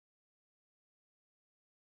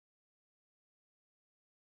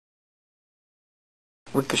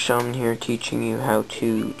Wiccashaman here, teaching you how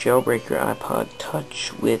to jailbreak your iPod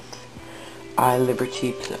Touch with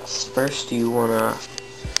Iliberty Plus. First, you wanna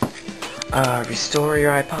restore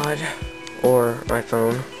your iPod or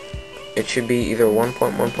iPhone. It should be either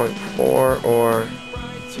 1.1.4 or,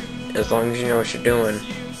 as long as you know what you're doing,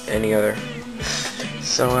 any other.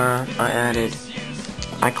 So I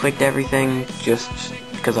clicked everything just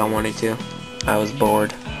because I wanted to. I was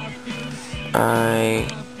bored. I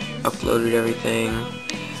uploaded everything.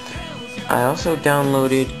 I also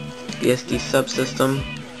downloaded the SD subsystem.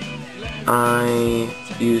 I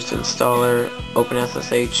used installer,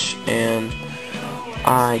 OpenSSH, and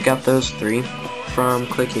I got those three from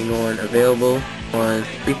clicking on available on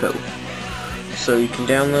repo. So you can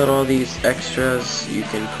download all these extras you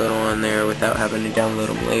can put on there without having to download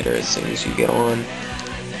them later as soon as you get on.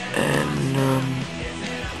 And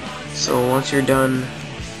so once you're done,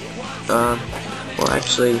 well,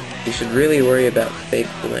 actually, you should really worry about fake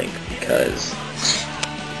blank because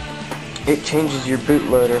it changes your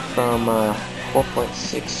bootloader from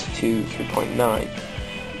 4.6 to 3.9,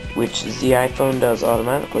 which the iPhone does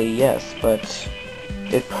automatically, yes, but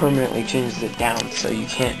it permanently changes it down, so you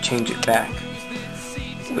can't change it back,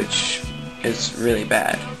 which is really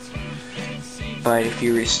bad. But if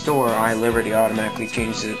you restore, Iliberty automatically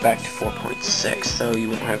changes it back to 4.6, so you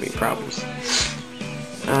won't have any problems.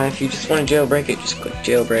 If you just want to jailbreak it, just click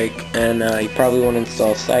jailbreak, and you probably want to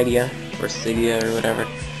install Cydia or Cydia or whatever.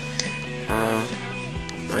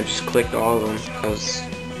 I just clicked all of them because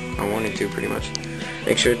I wanted to, pretty much.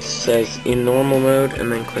 Make sure it says in normal mode, and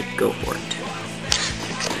then click go for it.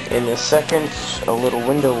 In a second, a little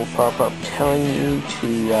window will pop up telling you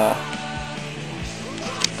to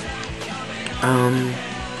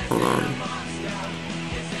hold on.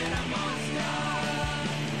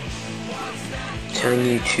 Telling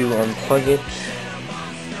you to unplug it.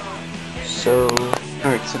 So,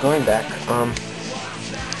 alright, so going back,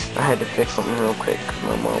 I had to fix something real quick because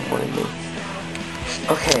my mom wanted me.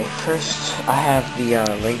 Okay, first I have the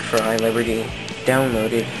link for Iliberty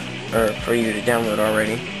downloaded, or for you to download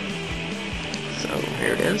already. So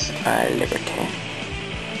here it is, Iliberty.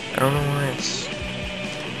 I don't know why it's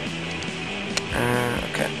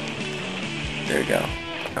okay. There we go.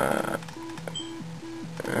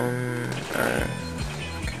 Okay.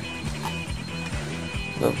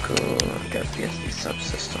 Local, got the SD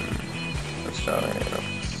subsystem.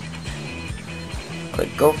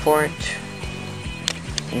 Click go for it.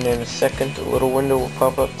 And in a second, a little window will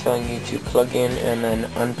pop up telling you to plug in and then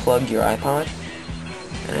unplug your iPod.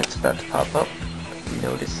 And it's about to pop up.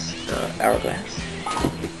 Notice the hourglass.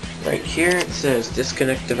 Right here it says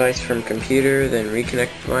disconnect device from computer, then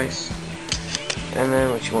reconnect device. And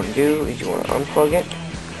then what you want to do is you want to unplug it.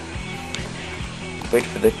 Wait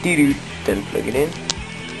for the doo-doo, then plug it in.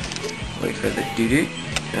 Wait for the doo-doo,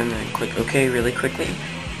 and then click OK really quickly.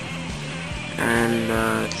 And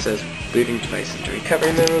it says booting device into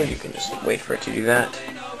recovery mode. You can just wait for it to do that.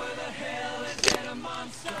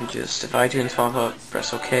 And just, if iTunes pop up,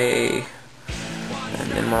 press OK, and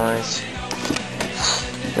minimize.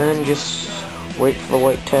 Then just wait for the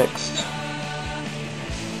white text.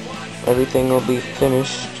 Everything will be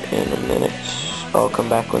finished in a minute. I'll come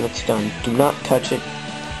back when it's done. Do not touch it.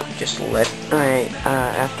 Just let it. Alright,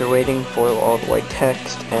 after waiting for all the white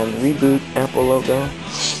text and reboot Apple logo,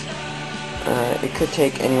 it could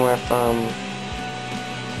take anywhere from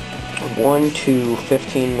 1 to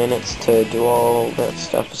 15 minutes to do all that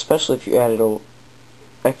stuff, especially if you added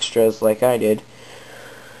extras like I did.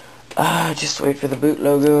 Just wait for the boot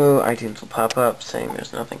logo. iTunes will pop up saying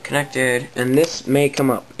there's nothing connected, and this may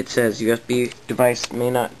come up. It says USB device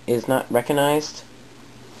is not recognized,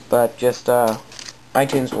 but just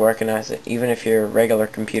iTunes will recognize it, even if your regular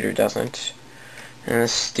computer doesn't. And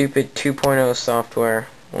this stupid 2.0 software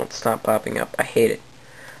won't stop popping up. I hate it.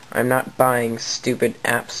 I'm not buying stupid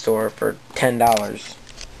App Store for $10.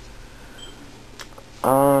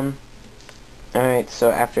 Alright, so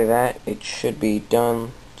after that, it should be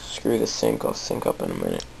done. Screw the sync, I'll sync up in a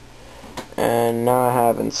minute. And now I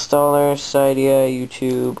have installer, Cydia,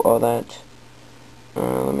 YouTube, all that.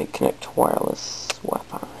 Let me connect to wireless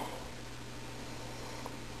Wi-Fi.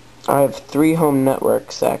 I have 3 home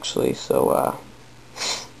networks actually, so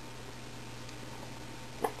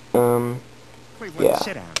yeah.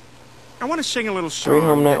 Sit down. I want to sing a little song. 3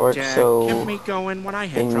 home networks, so kept me going when I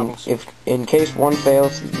had troubles. in case one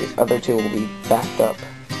fails, the other 2 will be backed up,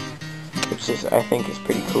 which is, I think, is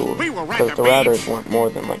pretty cool. Because the routers want more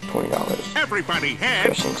than like $20. Everybody had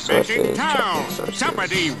Pushing sources, checking sources.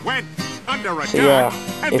 Somebody went under a So yeah,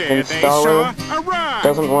 if installer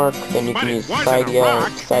doesn't work, then you can use Cydia.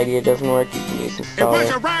 If Cydia doesn't work, you can use installer. It was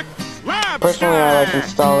a rock lab Personally, I like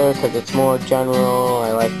installer because it's more general.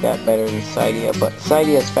 I like that better than Cydia, but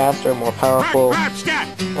Cydia is faster, more powerful,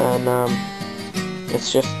 and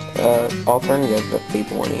it's just alternative if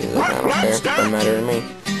people want to use it. I don't care. Doesn't matter to me.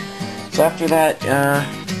 So after that,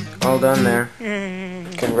 all done there.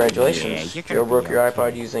 Congratulations. Yeah, You broke your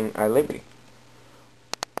iPod using Iliberty.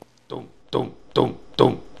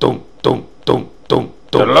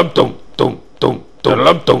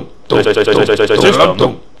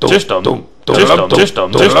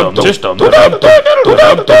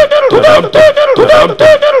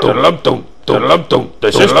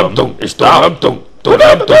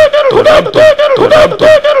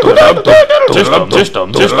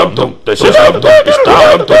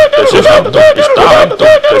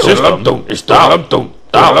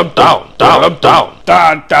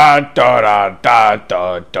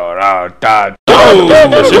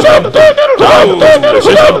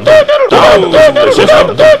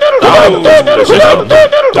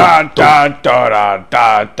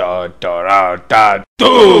 Da